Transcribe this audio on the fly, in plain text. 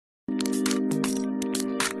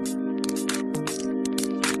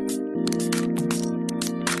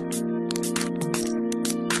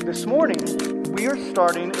This morning, we are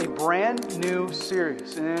starting a brand new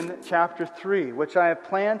series in chapter 3, which I have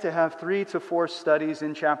planned to have 3 to 4 studies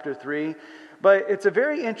in chapter 3. But it's a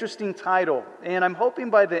very interesting title, and I'm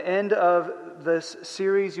hoping by the end of this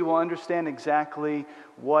series you will understand exactly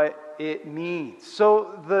what it means.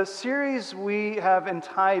 So the series we have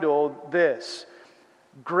entitled this,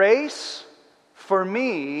 Grace for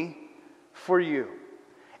Me, for You.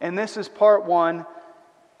 And this is part 1,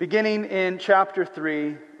 beginning in chapter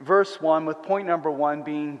 3, verse 1, with point number 1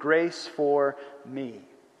 being grace for me.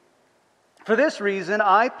 For this reason,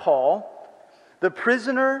 I, Paul, the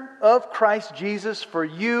prisoner of Christ Jesus for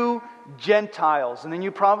you Gentiles. And then you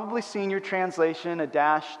probably see in your translation a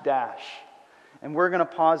dash, dash. And we're going to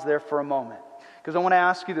pause there for a moment, because I want to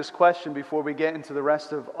ask you this question before we get into the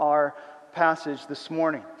rest of our passage this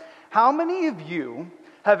morning. How many of you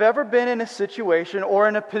have ever been in a situation or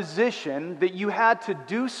in a position that you had to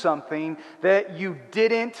do something that you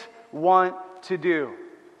didn't want to do?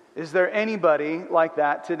 Is there anybody like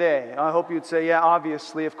that today? I hope you'd say, yeah,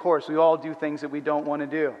 obviously, of course. We all do things that we don't want to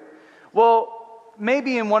do. Well,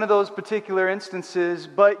 maybe in one of those particular instances,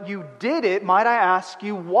 but you did it, might I ask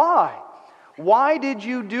you why? Why did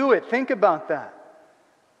you do it? Think about that.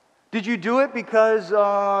 Did you do it because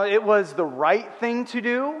it was the right thing to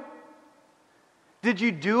do? Did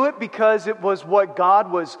you do it because it was what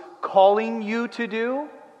God was calling you to do?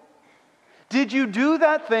 Did you do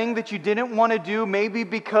that thing that you didn't want to do maybe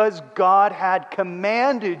because God had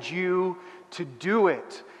commanded you to do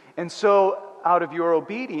it? And so, out of your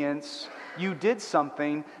obedience, you did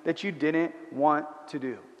something that you didn't want to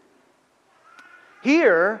do.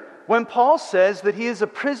 Here, when Paul says that he is a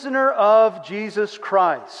prisoner of Jesus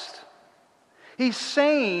Christ, he's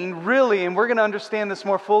saying, really, and we're going to understand this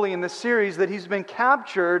more fully in this series, that he's been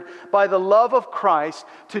captured by the love of Christ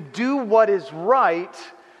to do what is right,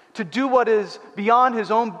 to do what is beyond his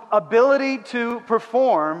own ability to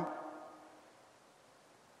perform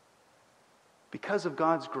because of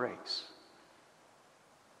God's grace.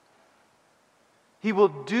 He will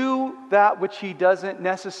do that which he doesn't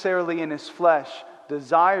necessarily in his flesh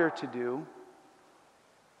desire to do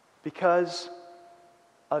because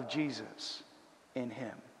of Jesus in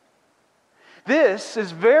him. This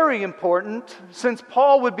is very important, since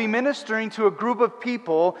Paul would be ministering to a group of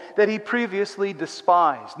people that he previously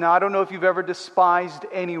despised. Now, I don't know if you've ever despised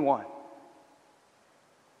anyone.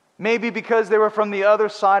 Maybe because they were from the other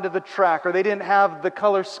side of the track, or they didn't have the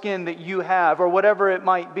color skin that you have, or whatever it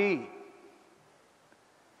might be.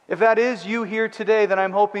 If that is you here today, then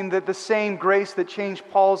I'm hoping that the same grace that changed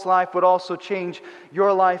Paul's life would also change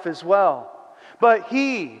your life as well. But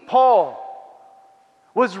he, Paul,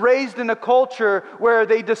 was raised in a culture where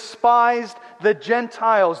they despised the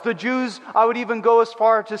Gentiles. The Jews, I would even go as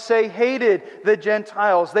far to say, hated the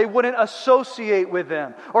Gentiles. They wouldn't associate with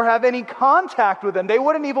them or have any contact with them. They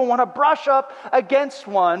wouldn't even want to brush up against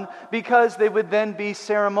one because they would then be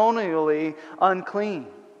ceremonially unclean.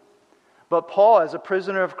 But Paul, as a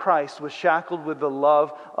prisoner of Christ, was shackled with the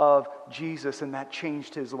love of Jesus, and that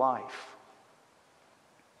changed his life.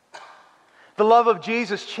 The love of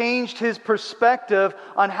Jesus changed his perspective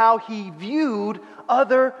on how he viewed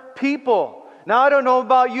other people. Now, I don't know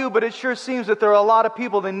about you, but it sure seems that there are a lot of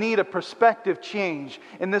people that need a perspective change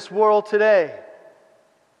in this world today.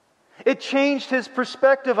 It changed his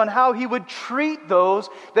perspective on how he would treat those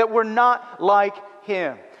that were not like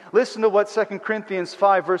him. Listen to what 2 Corinthians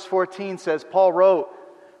 5 verse 14 says. Paul wrote,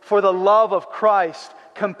 "For the love of Christ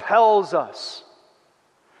compels us,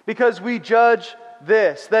 because we judge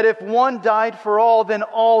this, that if one died for all, then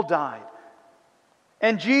all died.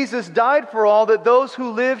 And Jesus died for all, that those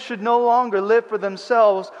who live should no longer live for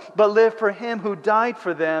themselves, but live for Him who died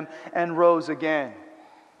for them and rose again."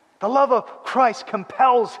 The love of Christ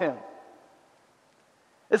compels him.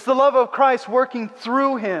 It's the love of Christ working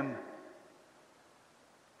through him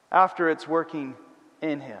after it's working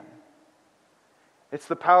in him. It's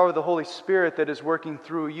the power of the Holy Spirit that is working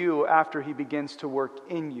through you after He begins to work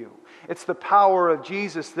in you. It's the power of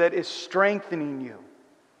Jesus that is strengthening you.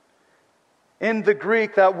 In the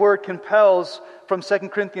Greek, that word compels, from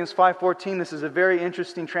 2 Corinthians 5:14, this is a very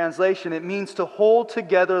interesting translation. It means to hold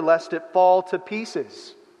together lest it fall to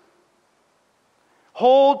pieces.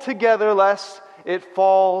 Hold together lest it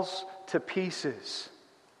falls to pieces.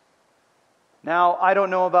 Now, I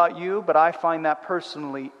don't know about you, but I find that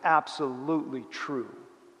personally absolutely true.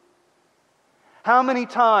 How many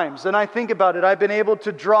times, and I think about it, I've been able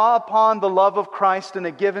to draw upon the love of Christ in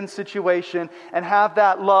a given situation and have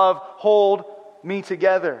that love hold me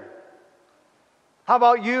together. How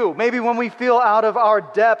about you? Maybe when we feel out of our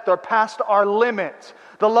depth or past our limit,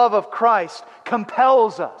 the love of Christ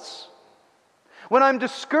compels us. When I'm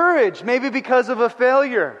discouraged, maybe because of a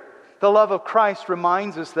failure, the love of Christ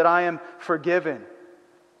reminds us that I am forgiven.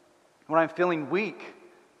 When I'm feeling weak,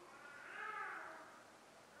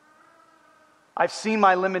 I've seen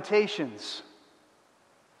my limitations.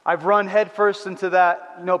 I've run headfirst into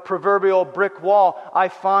that, proverbial brick wall. I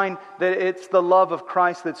find that it's the love of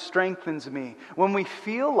Christ that strengthens me. When we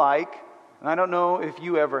feel like, and I don't know if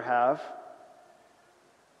you ever have,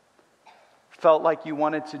 felt like you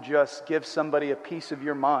wanted to just give somebody a piece of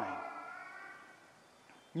your mind.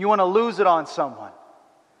 You want to lose it on someone.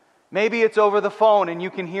 Maybe it's over the phone and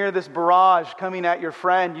you can hear this barrage coming at your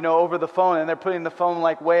friend, over the phone, and they're putting the phone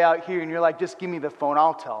like way out here and you're like, just give me the phone,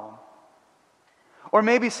 I'll tell them. Or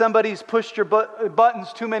maybe somebody's pushed your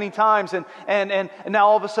buttons too many times and now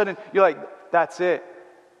all of a sudden you're like, that's it.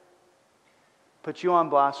 Put you on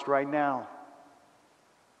blast right now.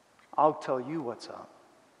 I'll tell you what's up.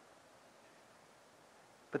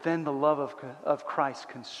 But then the love of Christ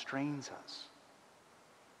constrains us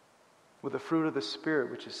with the fruit of the Spirit,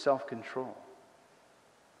 which is self-control.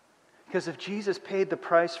 Because if Jesus paid the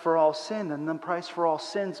price for all sin, then the price for all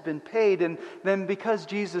sin's been paid. And then because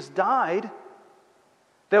Jesus died,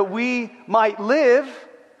 that we might live,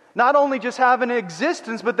 not only just have an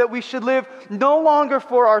existence, but that we should live no longer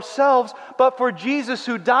for ourselves, but for Jesus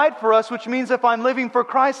who died for us, which means if I'm living for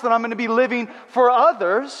Christ, then I'm going to be living for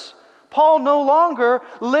others. Paul no longer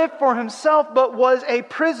lived for himself, but was a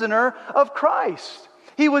prisoner of Christ.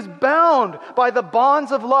 He was bound by the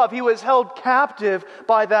bonds of love. He was held captive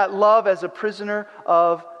by that love as a prisoner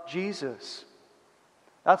of Jesus.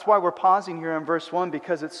 That's why we're pausing here in verse 1,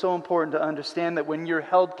 because it's so important to understand that when you're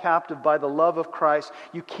held captive by the love of Christ,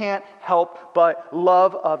 you can't help but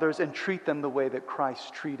love others and treat them the way that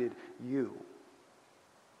Christ treated you.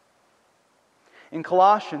 In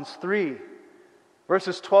Colossians 3,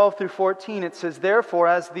 verses 12 through 14, it says, therefore,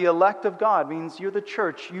 as the elect of God, means you're the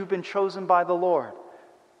church, you've been chosen by the Lord.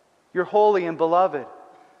 You're holy and beloved.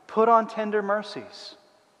 Put on tender mercies.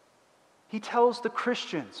 He tells the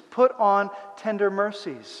Christians, put on tender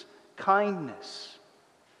mercies, kindness,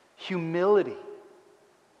 humility,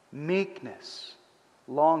 meekness,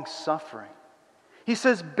 long-suffering. He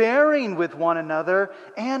says, bearing with one another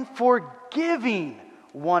and forgiving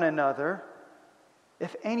one another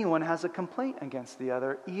if anyone has a complaint against the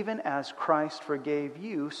other, even as Christ forgave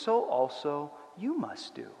you, so also you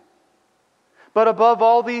must do. But above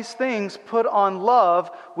all these things, put on love,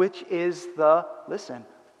 which is the,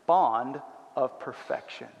 bond of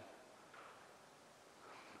perfection.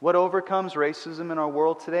 What overcomes racism in our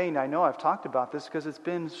world today, and I know I've talked about this because it's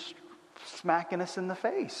been smacking us in the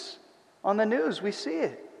face. On the news, we see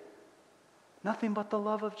it. Nothing but the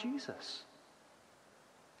love of Jesus.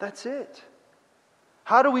 That's it.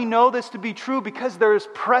 How do we know this to be true? Because there is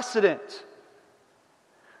precedent.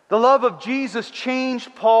 The love of Jesus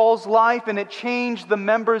changed Paul's life, and it changed the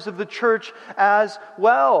members of the church as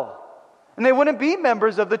well. And they wouldn't be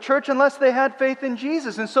members of the church unless they had faith in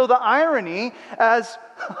Jesus. And so the irony, as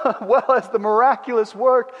well as the miraculous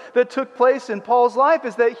work that took place in Paul's life,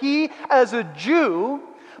 is that he, as a Jew,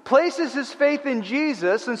 places his faith in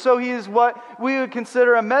Jesus, and so he is what we would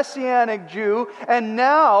consider a Messianic Jew, and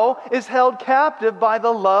now is held captive by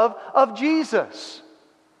the love of Jesus.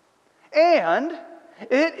 And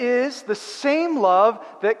it is the same love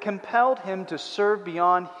that compelled him to serve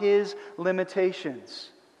beyond his limitations,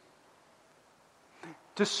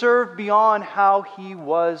 to serve beyond how he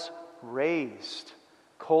was raised.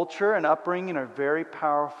 Culture and upbringing are very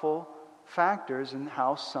powerful factors in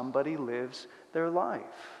how somebody lives their life.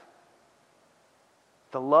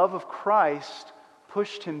 The love of Christ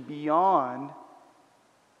pushed him beyond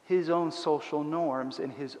his own social norms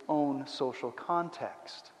and his own social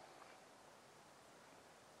context.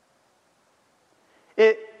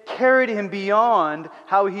 It carried him beyond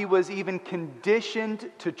how he was even conditioned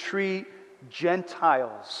to treat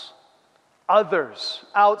Gentiles, others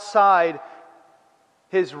outside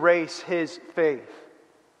his race, his faith.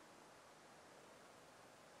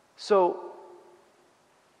 So,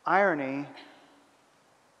 irony,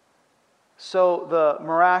 so the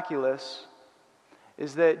miraculous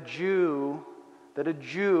is that a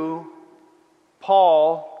Jew,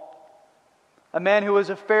 Paul, a man who was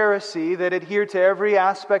a Pharisee that adhered to every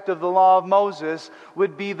aspect of the law of Moses,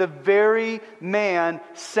 would be the very man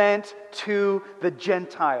sent to the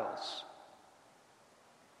Gentiles.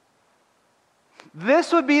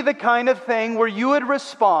 This would be the kind of thing where you would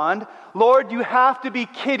respond, Lord, you have to be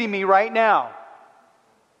kidding me right now.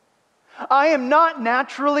 I am not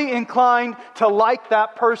naturally inclined to like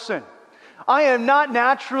that person. I am not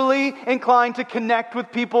naturally inclined to connect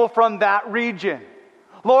with people from that region.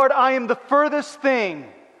 Lord, I am the furthest thing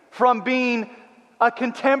from being a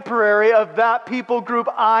contemporary of that people group.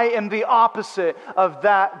 I am the opposite of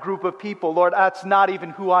that group of people. Lord, that's not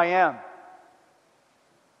even who I am.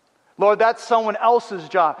 Lord, that's someone else's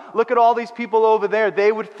job. Look at all these people over there.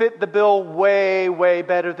 They would fit the bill way, way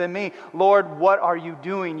better than me. Lord, what are you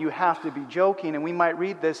doing? You have to be joking. And we might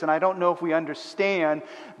read this, and I don't know if we understand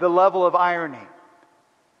the level of irony.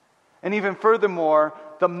 And even furthermore,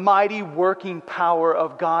 the mighty working power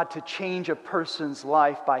of God to change a person's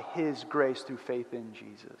life by His grace through faith in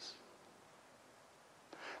Jesus.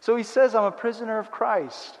 So he says, I'm a prisoner of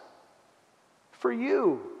Christ for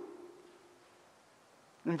you.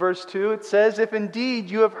 In verse 2, it says, if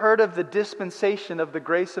indeed you have heard of the dispensation of the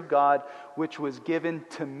grace of God, which was given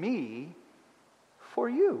to me for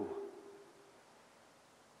you.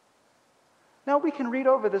 Now we can read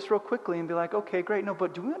over this real quickly and be like, okay, great. No,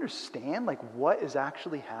 but do we understand what is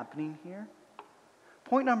actually happening here?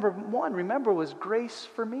 Point number 1, remember, was grace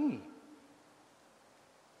for me.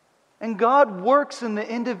 And God works in the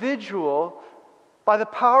individual by the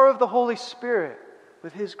power of the Holy Spirit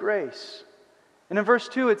with His grace. And in verse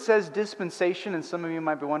 2 it says dispensation, and some of you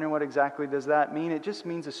might be wondering what exactly does that mean. It just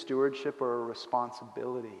means a stewardship or a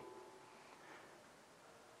responsibility.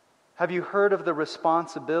 Have you heard of the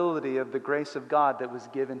responsibility of the grace of God that was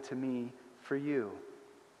given to me for you?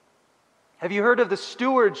 Have you heard of the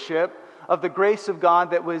stewardship of the grace of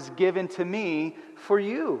God that was given to me for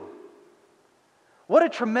you? What a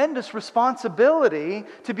tremendous responsibility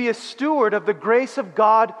to be a steward of the grace of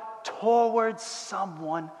God towards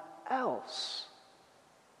someone else.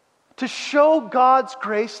 To show God's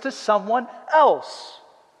grace to someone else.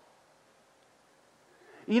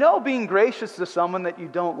 You know, being gracious to someone that you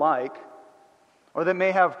don't like, or that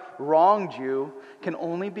may have wronged you, can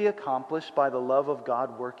only be accomplished by the love of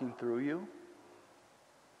God working through you.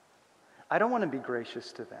 I don't want to be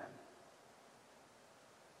gracious to them.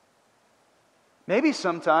 Maybe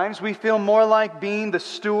sometimes we feel more like being the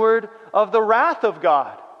steward of the wrath of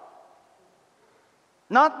God.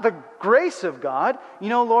 Not the grace of God. You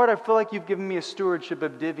know, Lord, I feel like you've given me a stewardship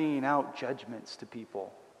of divvying out judgments to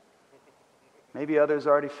people. Maybe others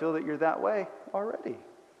already feel that you're that way already.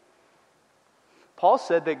 Paul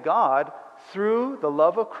said that God, through the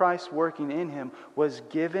love of Christ working in him, was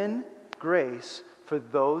given grace for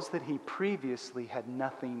those that he previously had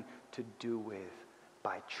nothing to do with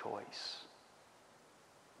by choice.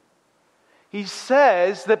 He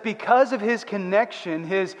says that because of his connection,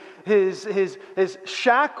 his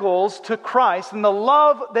shackles to Christ, and the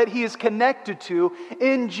love that he is connected to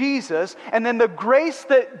in Jesus, and then the grace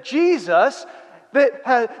that Jesus that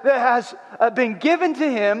has been given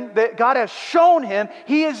to him, that God has shown him,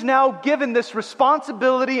 he is now given this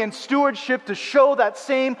responsibility and stewardship to show that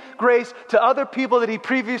same grace to other people that he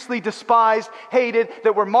previously despised, hated,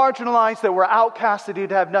 that were marginalized, that were outcast, that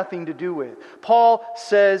he'd have nothing to do with. Paul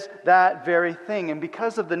says that very thing. And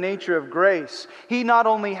because of the nature of grace, he not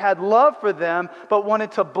only had love for them, but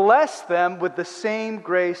wanted to bless them with the same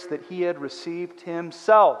grace that he had received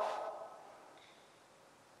himself.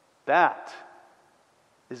 That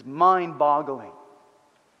is mind-boggling.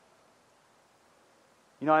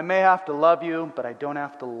 You know, I may have to love you, but I don't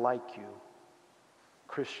have to like you,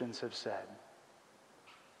 Christians have said.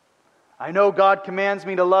 I know God commands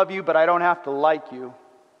me to love you, but I don't have to like you.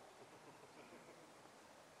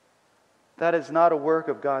 That is not a work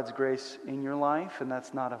of God's grace in your life, and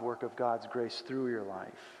that's not a work of God's grace through your life.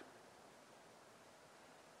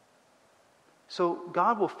 So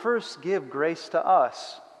God will first give grace to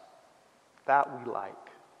us that we like,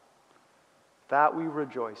 that we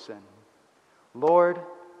rejoice in. Lord,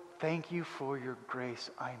 thank you for your grace.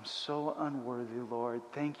 I am so unworthy, Lord.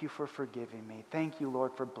 Thank you for forgiving me. Thank you,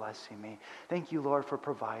 Lord, for blessing me. Thank you, Lord, for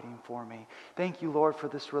providing for me. Thank you, Lord, for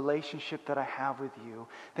this relationship that I have with you.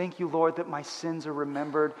 Thank you, Lord, that my sins are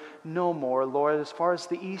remembered no more. Lord, as far as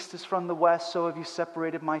the east is from the west, so have you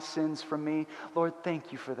separated my sins from me. Lord,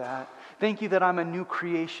 thank you for that. Thank you that I'm a new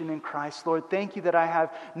creation in Christ. Lord, thank you that I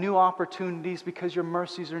have new opportunities because your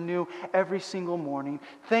mercies are new every single morning.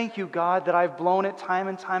 Thank you, God, that I've blown it time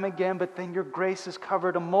and time again, but then your grace has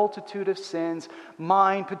covered a multitude of sins,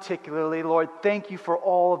 mine particularly. Lord, thank you for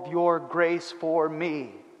all of your grace for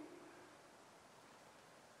me.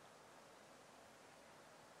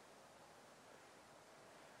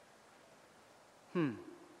 Isn't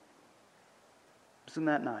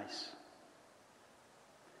that nice?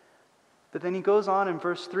 But then he goes on in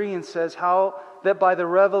verse 3 and says, how that by the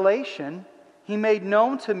revelation he made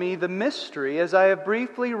known to me the mystery, as I have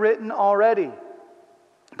briefly written already,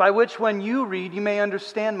 by which when you read, you may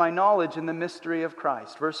understand my knowledge in the mystery of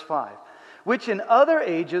Christ. Verse 5, which in other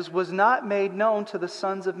ages was not made known to the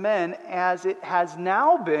sons of men, as it has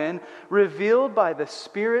now been revealed by the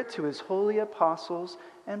Spirit to his holy apostles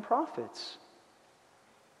and prophets.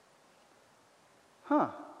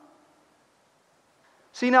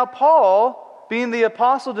 See, now Paul, being the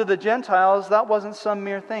apostle to the Gentiles, that wasn't some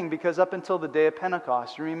mere thing, because up until the day of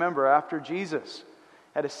Pentecost, you remember, after Jesus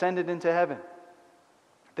had ascended into heaven,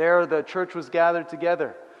 there the church was gathered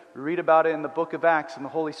together. We read about it in the book of Acts, and the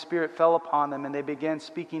Holy Spirit fell upon them, and they began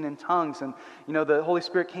speaking in tongues. And, the Holy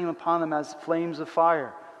Spirit came upon them as flames of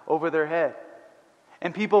fire over their head.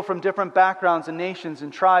 And people from different backgrounds and nations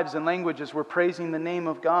and tribes and languages were praising the name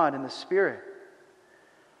of God in the Spirit.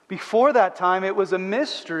 Before that time, it was a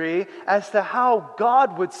mystery as to how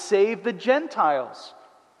God would save the Gentiles.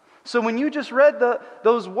 So when you just read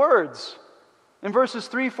those words in verses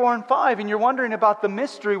 3, 4, and 5, and you're wondering about the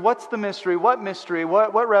mystery, what's the mystery?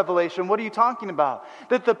 What revelation? What are you talking about?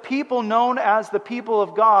 That the people known as the people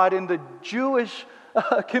of God in the Jewish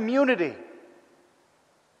community,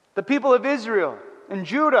 the people of Israel and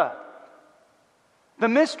Judah, the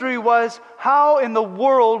mystery was, how in the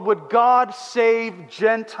world would God save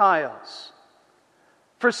Gentiles?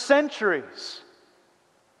 For centuries,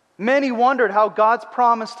 many wondered how God's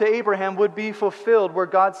promise to Abraham would be fulfilled, where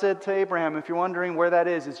God said to Abraham, if you're wondering where that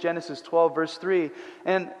is, it's Genesis 12, verse 3.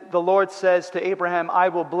 And the Lord says to Abraham, I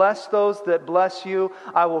will bless those that bless you.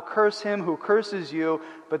 I will curse him who curses you.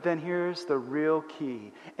 But then here's the real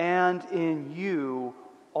key. And in you,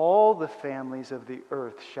 all the families of the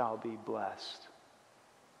earth shall be blessed.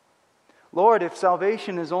 Lord, if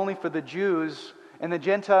salvation is only for the Jews and the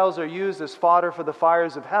Gentiles are used as fodder for the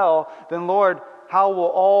fires of hell, then Lord, how will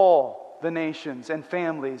all the nations and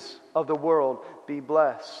families of the world be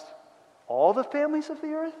blessed? All the families of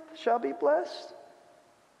the earth shall be blessed?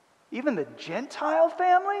 Even the Gentile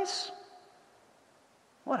families?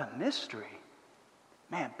 What a mystery.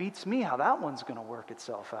 Man, beats me how that one's going to work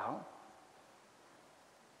itself out.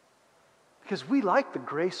 Because we like the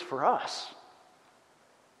grace for us.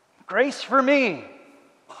 Grace for me.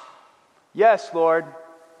 Yes, Lord,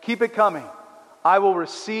 keep it coming. I will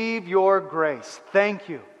receive your grace. Thank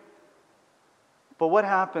you. But what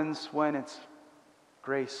happens when it's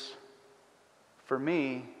grace for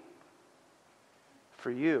me, for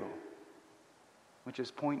you? Which is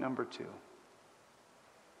point number 2.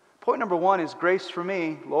 Point number 1 is grace for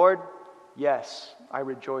me. Lord, yes, I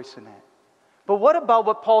rejoice in it. But what about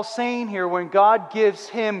what Paul's saying here when God gives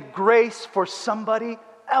him grace for somebody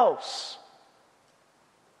else?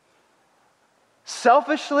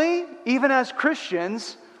 Selfishly, even as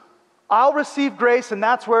Christians, I'll receive grace and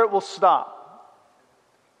that's where it will stop.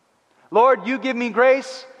 Lord, you give me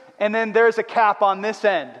grace and then there's a cap on this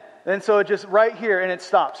end. And so it just right here and it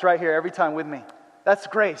stops right here every time with me. That's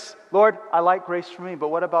grace. Lord, I like grace for me, but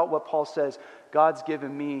what about what Paul says? God's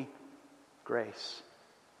given me grace.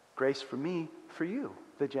 Grace for me, for you,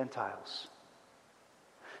 the Gentiles.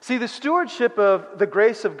 See, the stewardship of the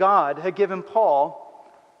grace of God had given Paul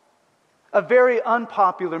a very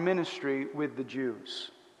unpopular ministry with the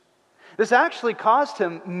Jews. This actually caused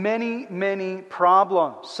him many, many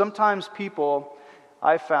problems. Sometimes people,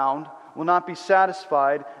 I found, will not be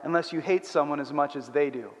satisfied unless you hate someone as much as they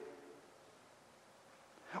do.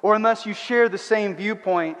 Or unless you share the same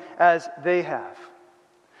viewpoint as they have.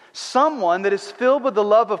 Someone that is filled with the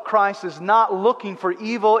love of Christ is not looking for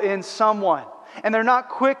evil in someone. And they're not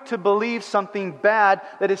quick to believe something bad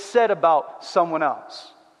that is said about someone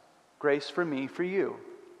else. Grace for me, for you.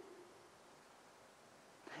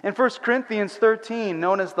 In 1 Corinthians 13,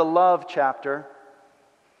 known as the love chapter,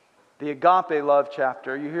 the agape love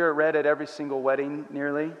chapter, you hear it read at every single wedding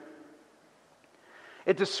nearly.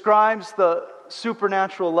 It describes the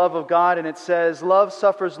supernatural love of God, and it says, love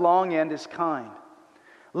suffers long and is kind.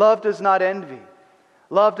 Love does not envy.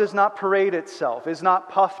 Love does not parade itself, is not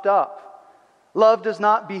puffed up. Love does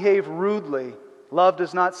not behave rudely. Love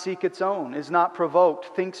does not seek its own, is not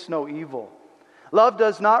provoked, thinks no evil. Love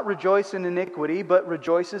does not rejoice in iniquity, but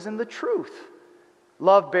rejoices in the truth.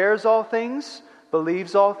 Love bears all things,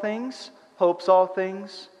 believes all things, hopes all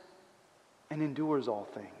things, and endures all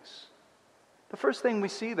things. The first thing we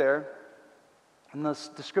see there in this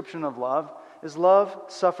description of love is love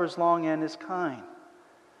suffers long and is kind.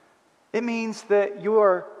 It means that you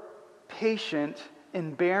are patient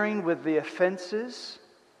in bearing with the offenses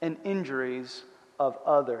and injuries of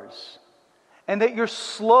others. And that you're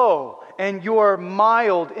slow and you're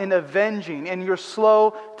mild in avenging and you're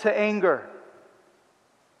slow to anger.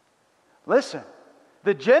 Listen,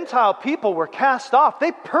 the Gentile people were cast off.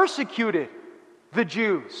 They persecuted the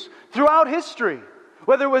Jews throughout history.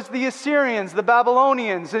 Whether it was the Assyrians, the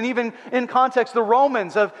Babylonians, and even in context, the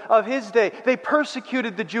Romans of his day, they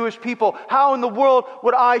persecuted the Jewish people. How in the world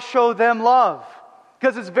would I show them love?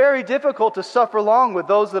 Because it's very difficult to suffer long with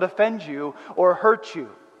those that offend you or hurt you.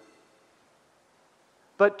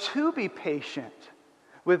 But to be patient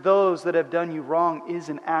with those that have done you wrong is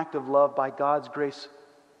an act of love by God's grace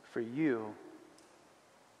for you,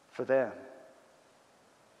 for them.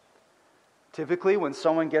 Typically, when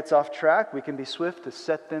someone gets off track, we can be swift to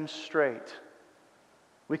set them straight.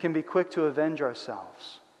 We can be quick to avenge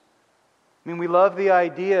ourselves. We love the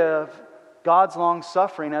idea of God's long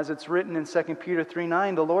suffering, as it's written in 2 Peter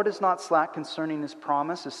 3:9. The Lord is not slack concerning His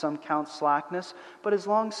promise, as some count slackness, but is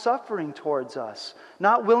long suffering towards us,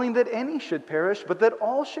 not willing that any should perish, but that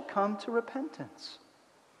all should come to repentance.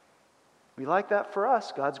 We like that for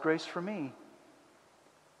us, God's grace for me.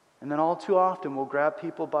 And then all too often we'll grab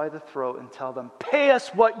people by the throat and tell them, pay us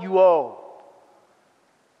what you owe.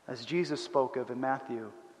 As Jesus spoke of in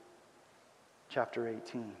Matthew chapter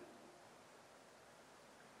 18.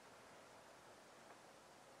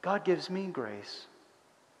 God gives me grace.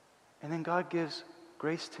 And then God gives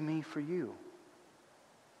grace to me for you.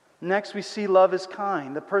 Next, we see love is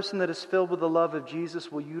kind. The person that is filled with the love of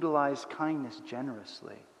Jesus will utilize kindness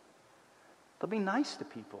generously. They'll be nice to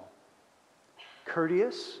people.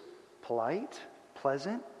 Courteous, polite,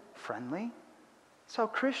 pleasant, friendly. That's how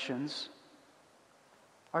Christians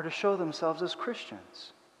are to show themselves as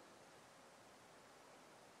Christians.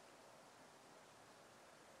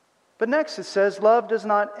 But next it says, love does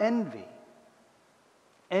not envy.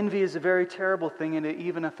 Envy is a very terrible thing, and it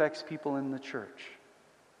even affects people in the church.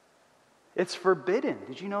 It's forbidden.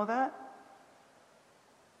 Did you know that?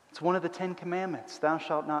 It's one of the 10 commandments. Thou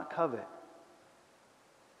shalt not covet.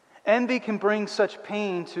 Envy can bring such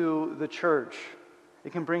pain to the church.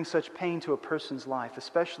 It can bring such pain to a person's life,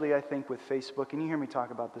 especially, I think, with Facebook. And you hear me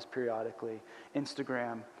talk about this periodically.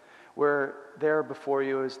 Instagram, where there before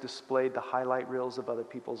you is displayed the highlight reels of other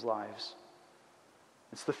people's lives.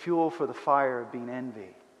 It's the fuel for the fire of being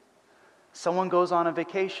envy. Someone goes on a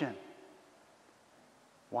vacation.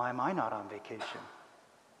 Why am I not on vacation?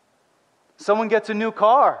 Someone gets a new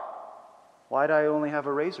car. Why do I only have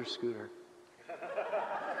a Razor scooter?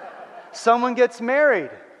 Someone gets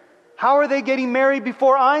married. How are they getting married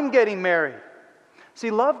before I'm getting married?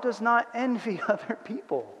 See, love does not envy other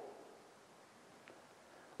people.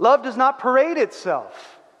 Love does not parade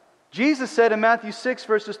itself. Jesus said in Matthew 6,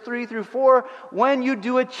 verses 3 through 4, when you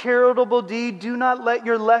do a charitable deed, do not let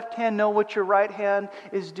your left hand know what your right hand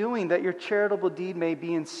is doing, that your charitable deed may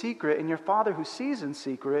be in secret, and your Father who sees in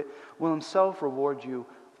secret will Himself reward you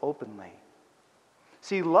openly.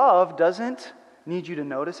 See, love doesn't need you to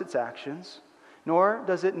notice its actions, nor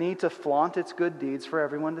does it need to flaunt its good deeds for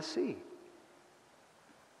everyone to see.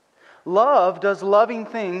 Love does loving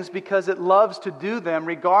things because it loves to do them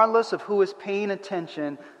regardless of who is paying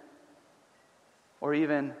attention, or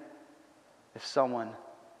even if someone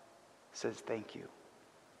says thank you.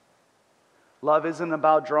 Love isn't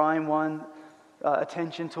about drawing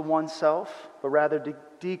attention to oneself, but rather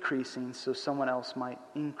decreasing so someone else might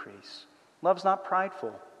increase. Love's not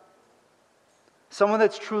prideful. Someone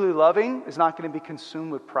that's truly loving is not going to be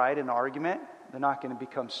consumed with pride and argument. They're not going to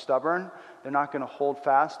become stubborn. They're not going to hold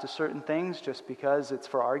fast to certain things just because it's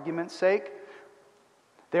for argument's sake.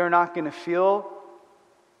 They're not going to feel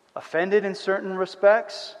offended in certain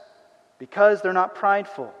respects because they're not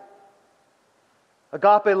prideful.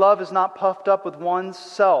 Agape love is not puffed up with one's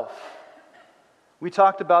self. We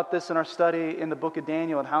talked about this in our study in the book of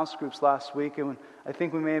Daniel in house groups last week, and I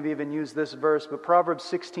think we may have even used this verse, but Proverbs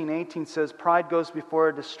 16:18 says, pride goes before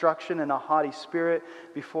a destruction and a haughty spirit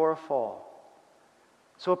before a fall.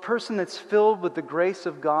 So a person that's filled with the grace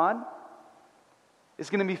of God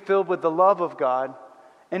is going to be filled with the love of God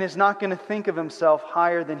and is not going to think of himself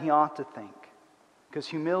higher than he ought to think. Because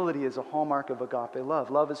humility is a hallmark of agape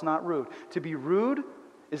love. Love is not rude. To be rude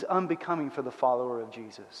is unbecoming for the follower of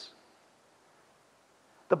Jesus.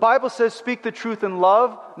 The Bible says speak the truth in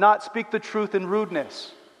love, not speak the truth in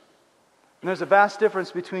rudeness. And there's a vast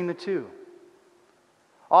difference between the two.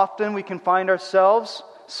 Often we can find ourselves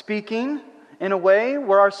speaking in a way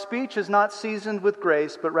where our speech is not seasoned with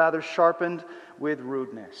grace, but rather sharpened with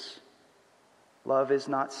rudeness. Love is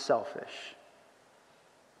not selfish.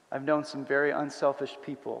 I've known some very unselfish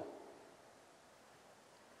people.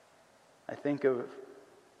 I think of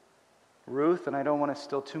Ruth, and I don't want to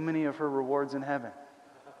steal too many of her rewards in heaven.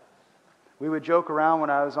 We would joke around when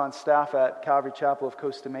I was on staff at Calvary Chapel of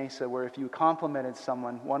Costa Mesa, where if you complimented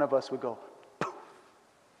someone, one of us would go, poof.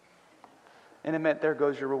 And it meant there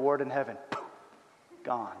goes your reward in heaven. Poof.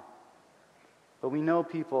 Gone. But we know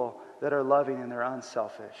people that are loving and they're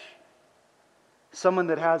unselfish. Someone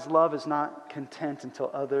that has love is not content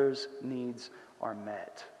until others' needs are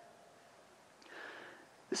met.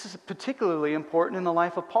 This is particularly important in the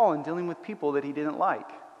life of Paul in dealing with people that he didn't like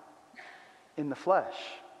in the flesh.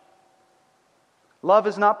 Love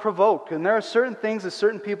is not provoked, and there are certain things that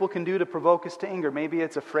certain people can do to provoke us to anger. Maybe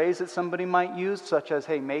it's a phrase that somebody might use, such as,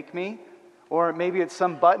 hey, make me. Or maybe it's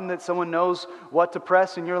some button that someone knows what to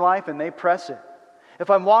press in your life and they press it. If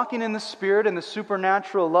I'm walking in the Spirit and the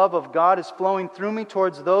supernatural love of God is flowing through me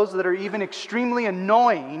towards those that are even extremely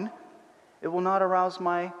annoying, it will not arouse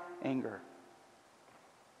my anger.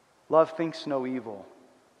 Love thinks no evil.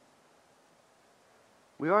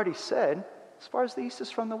 We already said, as far as the east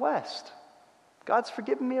is from the west, God's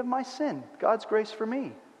forgiven me of my sin. God's grace for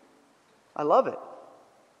me. I love it.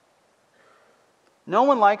 No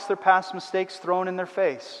one likes their past mistakes thrown in their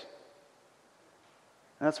face.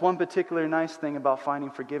 And that's one particular nice thing about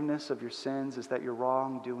finding forgiveness of your sins, is that your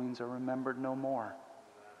wrongdoings are remembered no more.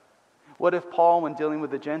 What if Paul, when dealing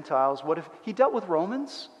with the Gentiles, what if he dealt with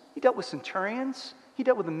Romans? He dealt with centurions. He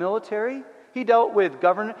dealt with the military. He dealt with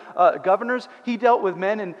governors. He dealt with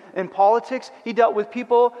men in politics. He dealt with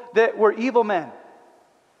people that were evil men,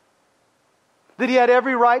 that he had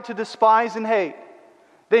every right to despise and hate.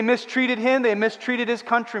 They mistreated him. They mistreated his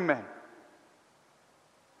countrymen.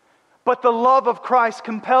 But the love of Christ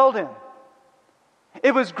compelled him.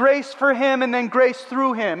 It was grace for him and then grace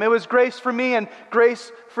through him. It was grace for me and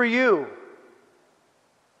grace for you.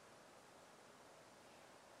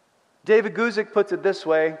 David Guzik puts it this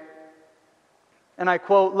way, and I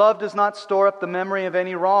quote, "Love does not store up the memory of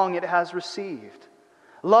any wrong it has received.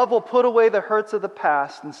 Love will put away the hurts of the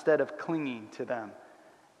past instead of clinging to them."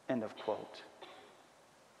 End of quote.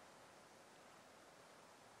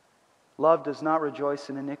 Love does not rejoice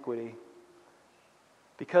in iniquity.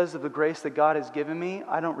 Because of the grace that God has given me,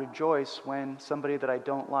 I don't rejoice when somebody that I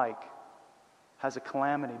don't like has a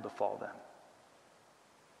calamity befall them.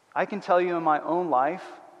 I can tell you in my own life,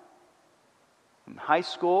 in high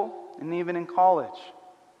school and even in college,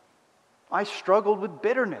 I struggled with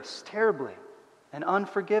bitterness terribly and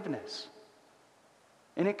unforgiveness.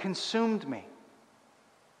 And it consumed me.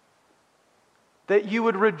 That you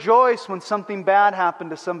would rejoice when something bad happened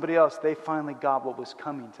to somebody else. They finally got what was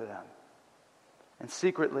coming to them. And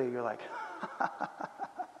secretly you're like,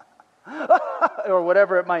 or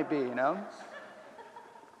whatever it might be, you know?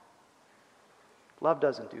 Love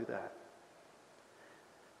doesn't do that.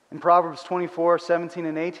 In Proverbs 24, 17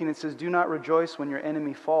 and 18, it says, "Do not rejoice when your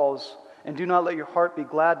enemy falls, and do not let your heart be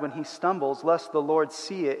glad when he stumbles, lest the Lord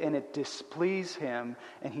see it and it displease him,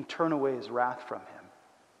 and he turn away his wrath from him."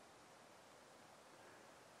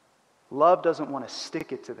 Love doesn't want to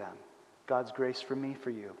stick it to them. God's grace for me, for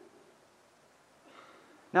you.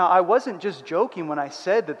 Now, I wasn't just joking when I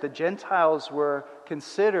said that the Gentiles were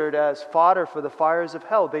considered as fodder for the fires of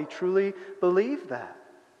hell. They truly believed that.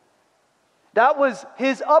 That was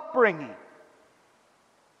his upbringing.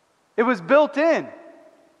 It was built in.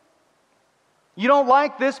 You don't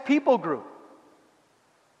like this people group.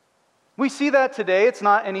 We see that today. It's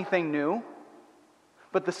not anything new.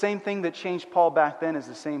 But the same thing that changed Paul back then is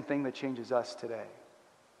the same thing that changes us today.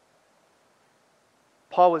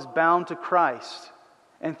 Paul was bound to Christ.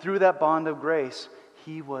 And through that bond of grace,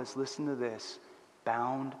 he was, listen to this,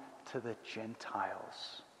 bound to the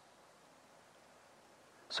Gentiles.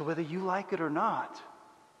 So whether you like it or not,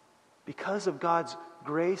 because of God's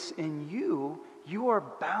grace in you, you are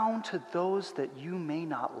bound to those that you may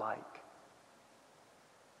not like.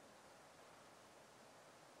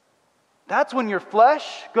 That's when your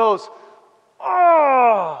flesh goes,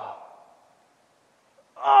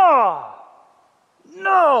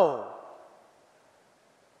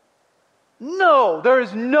 no, there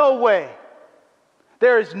is no way.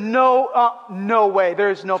 There is no way. There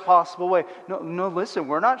is no possible way. No, listen,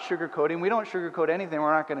 we're not sugarcoating. We don't sugarcoat anything.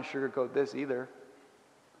 We're not going to sugarcoat this either.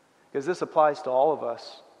 Because this applies to all of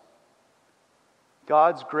us.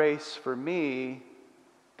 God's grace for me,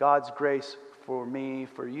 God's grace for me,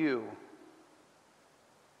 for you.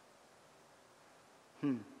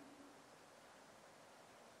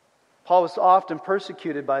 Paul was often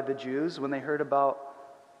persecuted by the Jews when they heard about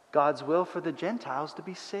God's will for the Gentiles to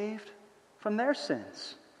be saved from their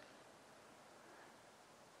sins.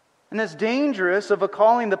 And as dangerous of a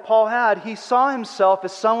calling that Paul had, he saw himself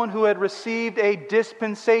as someone who had received a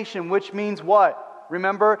dispensation, which means what?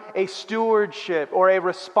 Remember, a stewardship or a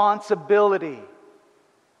responsibility.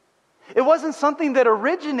 It wasn't something that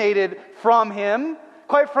originated from him,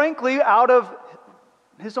 quite frankly, out of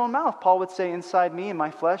his own mouth, Paul would say, inside me, in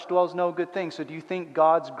my flesh, dwells no good thing. So do you think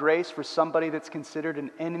God's grace for somebody that's considered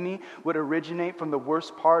an enemy would originate from the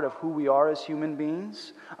worst part of who we are as human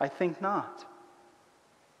beings? I think not.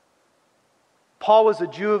 Paul was a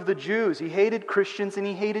Jew of the Jews. He hated Christians and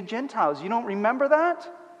he hated Gentiles. You don't remember that?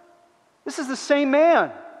 This is the same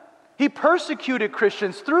man. He persecuted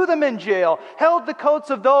Christians, threw them in jail, held the coats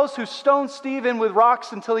of those who stoned Stephen with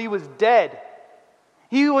rocks until he was dead.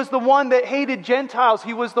 He was the one that hated Gentiles.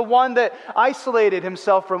 He was the one that isolated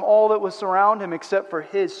himself from all that was around him except for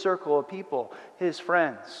his circle of people, his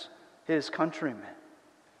friends, his countrymen.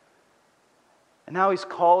 And now he's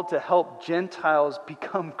called to help Gentiles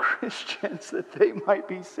become Christians that they might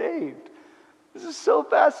be saved. This is so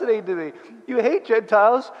fascinating to me. You hate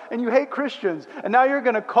Gentiles and you hate Christians. And now you're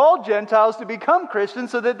going to call Gentiles to become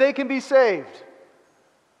Christians so that they can be saved.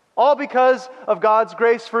 All because of God's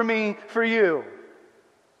grace for me, for you.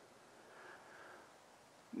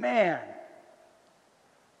 Man,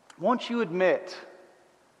 won't you admit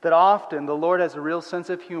that often the Lord has a real sense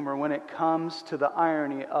of humor when it comes to the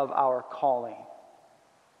irony of our calling?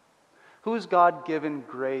 Who has God given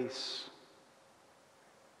grace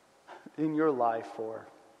in your life for?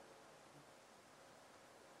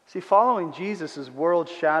 See, following Jesus is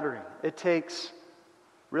world-shattering. It takes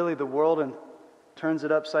really the world and turns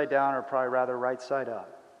it upside down, or probably rather right side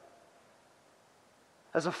up.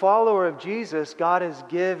 As a follower of Jesus, God has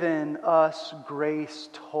given us grace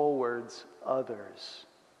towards others.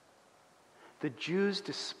 The Jews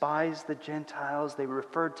despised the Gentiles. They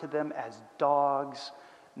referred to them as dogs.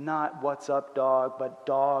 Not what's up, dog, but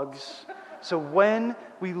dogs. So when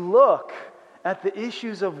we look at the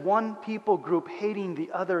issues of one people group hating the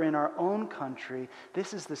other in our own country,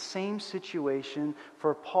 this is the same situation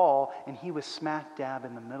for Paul, and he was smack dab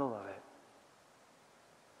in the middle of it.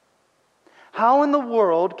 How in the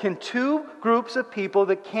world can two groups of people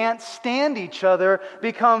that can't stand each other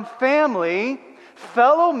become family,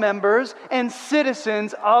 fellow members, and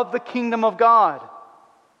citizens of the kingdom of God?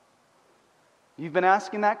 You've been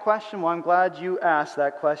asking that question? Well, I'm glad you asked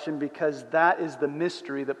that question, because that is the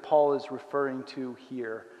mystery that Paul is referring to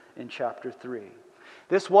here in chapter 3.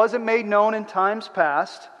 This wasn't made known in times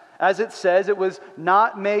past. As it says, it was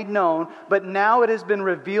not made known, but now it has been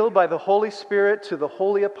revealed by the Holy Spirit to the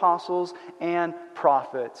holy apostles and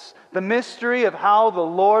prophets. The mystery of how the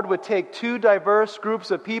Lord would take two diverse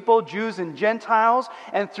groups of people, Jews and Gentiles,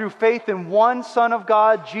 and through faith in one Son of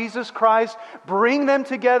God, Jesus Christ, bring them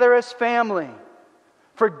together as family.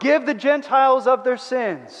 Forgive the Gentiles of their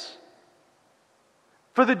sins.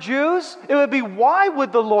 For the Jews, it would be, why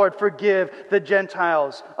would the Lord forgive the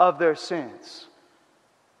Gentiles of their sins?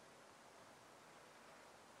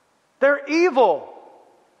 They're evil.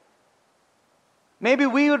 Maybe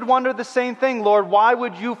we would wonder the same thing, Lord, why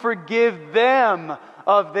would you forgive them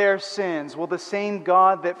of their sins? Well, the same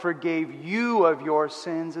God that forgave you of your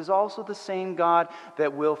sins is also the same God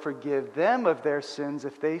that will forgive them of their sins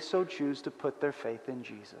if they so choose to put their faith in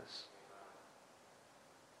Jesus.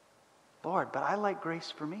 Lord, but I like grace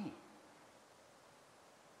for me.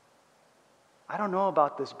 I don't know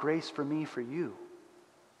about this grace for me for you.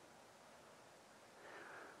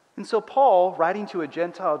 And so Paul, writing to a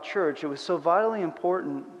Gentile church, it was so vitally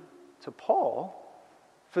important to Paul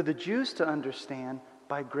for the Jews to understand,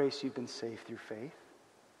 by grace you've been saved through faith.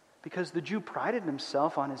 Because the Jew prided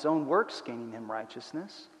himself on his own works gaining him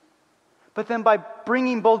righteousness. But then by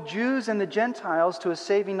bringing both Jews and the Gentiles to a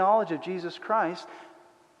saving knowledge of Jesus Christ,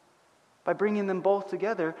 by bringing them both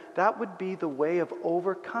together, that would be the way of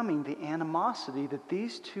overcoming the animosity that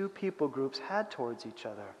these two people groups had towards each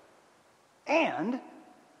other. And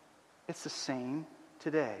it's the same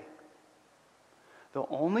today. The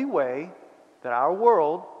only way that our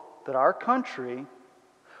world, that our country,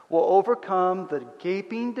 will overcome the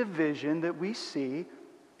gaping division that we see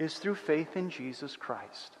is through faith in Jesus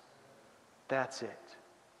Christ. That's it.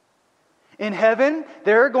 In heaven,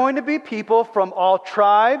 there are going to be people from all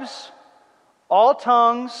tribes, all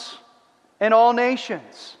tongues, and all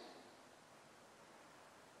nations.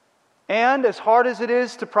 And as hard as it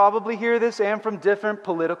is to probably hear this, and from different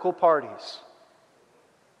political parties.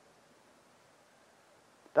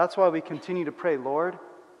 That's why we continue to pray, Lord,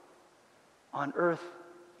 on earth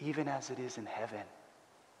even as it is in heaven.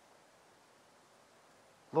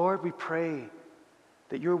 Lord, we pray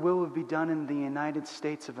that your will would be done in the United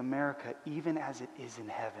States of America even as it is in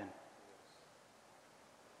heaven.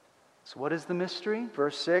 So what is the mystery?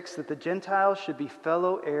 Verse 6, that the Gentiles should be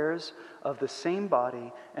fellow heirs of the same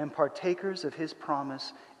body and partakers of his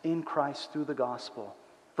promise in Christ through the gospel.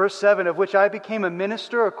 Verse 7, of which I became a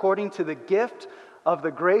minister according to the gift of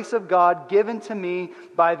the grace of God given to me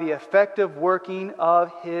by the effective working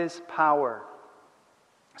of His power.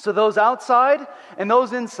 So those outside and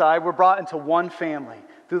those inside were brought into one family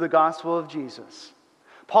through the gospel of Jesus.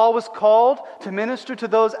 Paul was called to minister to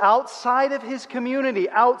those outside of his community,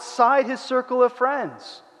 outside his circle of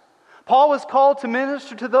friends. Paul was called to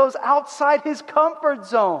minister to those outside his comfort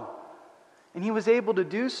zone. And he was able to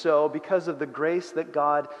do so because of the grace that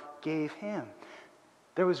God gave him.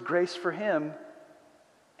 There was grace for him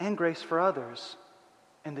and grace for others,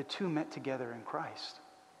 and the two met together in Christ.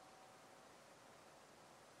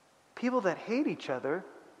 People that hate each other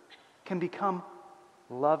can become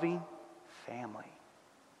loving family.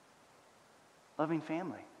 Loving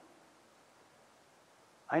family.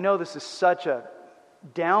 I know this is such a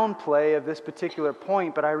downplay of this particular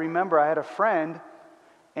point, but I remember I had a friend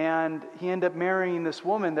and he ended up marrying this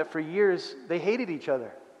woman that for years they hated each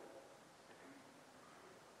other.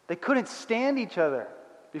 They couldn't stand each other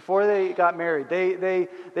before they got married. They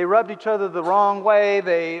rubbed each other the wrong way.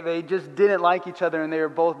 They just didn't like each other, and they were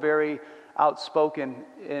both very outspoken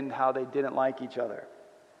in how they didn't like each other.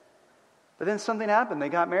 But then something happened. They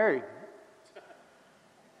got married.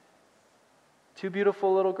 Two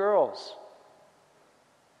beautiful little girls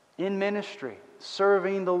in ministry,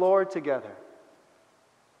 serving the Lord together.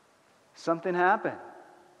 Something happened.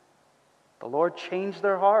 The Lord changed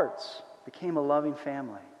their hearts, became a loving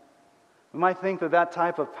family. We might think that that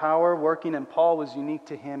type of power working in Paul was unique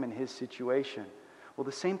to him and his situation. Well,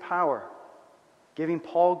 the same power giving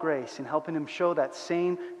Paul grace and helping him show that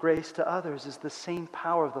same grace to others is the same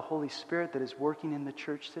power of the Holy Spirit that is working in the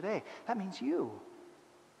church today. That means you,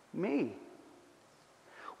 me.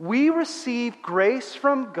 We receive grace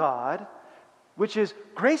from God, which is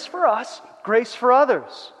grace for us, grace for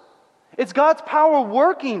others. It's God's power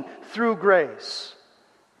working through grace.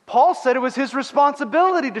 Paul said it was his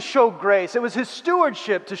responsibility to show grace. It was his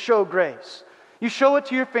stewardship to show grace. You show it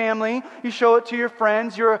to your family. You show it to your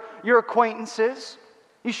friends, your acquaintances.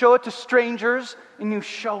 You show it to strangers, and you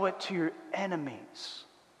show it to your enemies.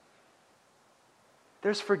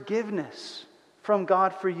 There's forgiveness from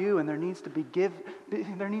God for you, and there needs to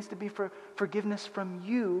be forgiveness from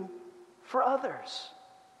you for others.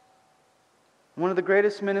 One of the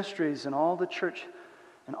greatest ministries in all of the church,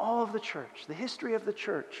 the history of the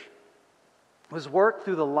church, was worked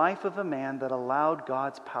through the life of a man that allowed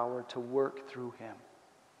God's power to work through him.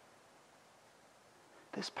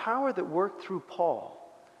 This power that worked through Paul,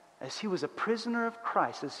 as he was a prisoner of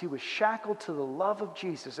Christ, as he was shackled to the love of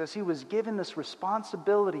Jesus, as he was given this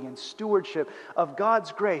responsibility and stewardship of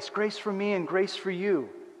God's grace for me and grace for you,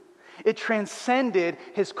 it transcended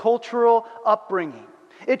his cultural upbringing.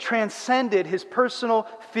 It transcended his personal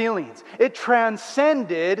feelings. It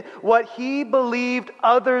transcended what he believed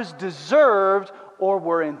others deserved or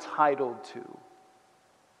were entitled to.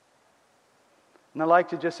 And I'd like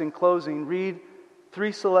to just in closing read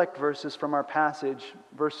 3 select verses from our passage,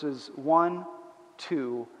 verses 1,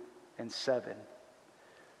 2, and 7.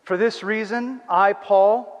 For this reason, I,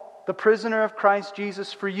 Paul, the prisoner of Christ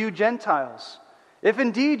Jesus, for you Gentiles, if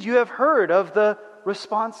indeed you have heard of the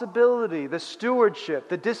responsibility, the stewardship,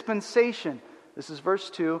 the dispensation, this is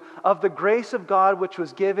verse 2, of the grace of God which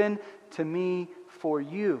was given to me for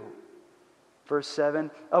you. Verse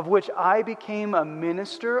 7, of which I became a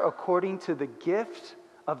minister according to the gift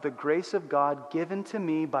of the grace of God given to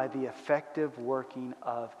me by the effective working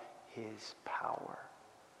of His power.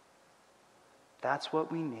 That's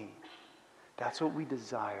what we need. That's what we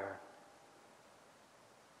desire.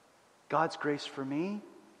 God's grace for me,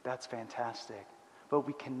 that's fantastic. But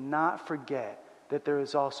we cannot forget that there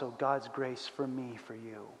is also God's grace for me, for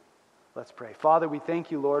you. Let's pray. Father, we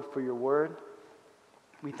thank you, Lord, for your word.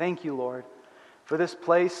 We thank you, Lord, for this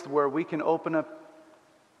place where we can open up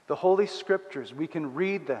the Holy Scriptures. We can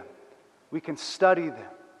read them. We can study them.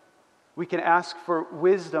 We can ask for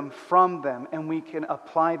wisdom from them, and we can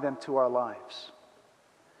apply them to our lives.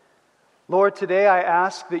 Lord, today I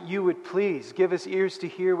ask that you would please give us ears to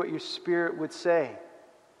hear what your Spirit would say.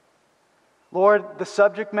 Lord, the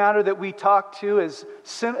subject matter that we talked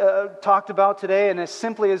about today, and as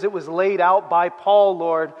simply as it was laid out by Paul,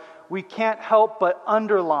 Lord, we can't help but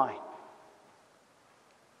underline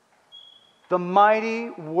the mighty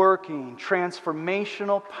working,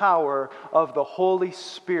 transformational power of the Holy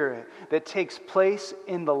Spirit that takes place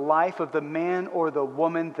in the life of the man or the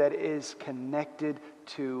woman that is connected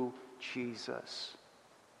to Jesus.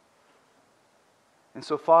 And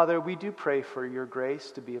so, Father, we do pray for your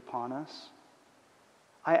grace to be upon us.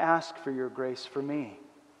 I ask for your grace for me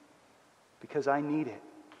because I need it.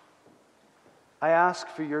 I ask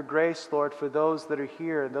for your grace, Lord, for those that are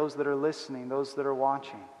here, those that are listening, those that are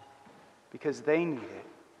watching. because they need it.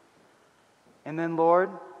 And then, Lord,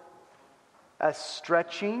 as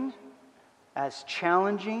stretching, as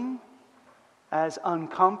challenging, as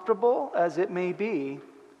uncomfortable as it may be,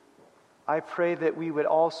 I pray that we would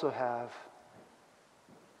also have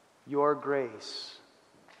your grace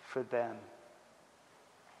for them.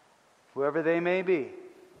 Whoever they may be,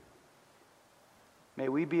 may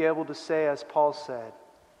we be able to say, as Paul said,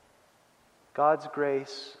 God's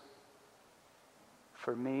grace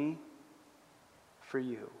for me, for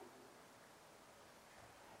you.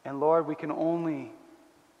 And Lord, we can only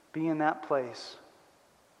be in that place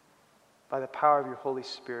by the power of your Holy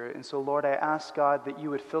Spirit. And so, Lord, I ask, God, that you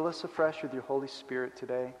would fill us afresh with your Holy Spirit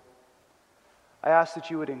today. I ask that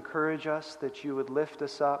you would encourage us, that you would lift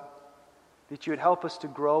us up, that you would help us to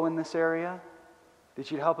grow in this area, that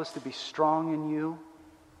you'd help us to be strong in you,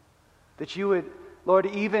 that you would, Lord,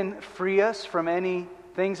 even free us from any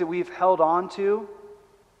things that we've held on to.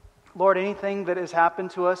 Lord, anything that has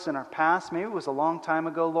happened to us in our past, maybe it was a long time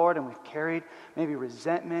ago, Lord, and we've carried maybe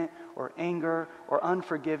resentment or anger or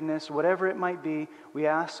unforgiveness, whatever it might be, we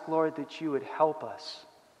ask, Lord, that you would help us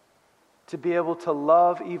to be able to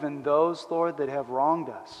love even those, Lord, that have wronged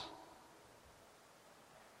us.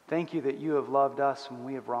 Thank you that you have loved us when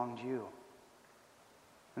we have wronged you.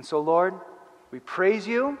 And so, Lord, we praise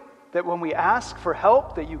you that when we ask for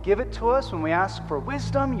help, that you give it to us. When we ask for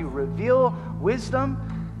wisdom, you reveal wisdom.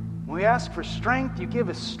 When we ask for strength, you give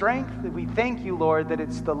us strength. That we thank you, Lord, that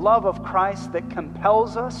it's the love of Christ that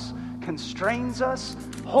compels us, constrains us,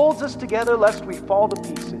 holds us together lest we fall to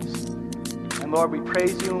pieces. And Lord, we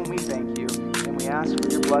praise you and we thank you. And we ask for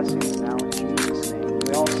your blessings now in Jesus' name.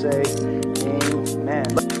 We all say,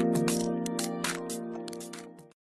 amen.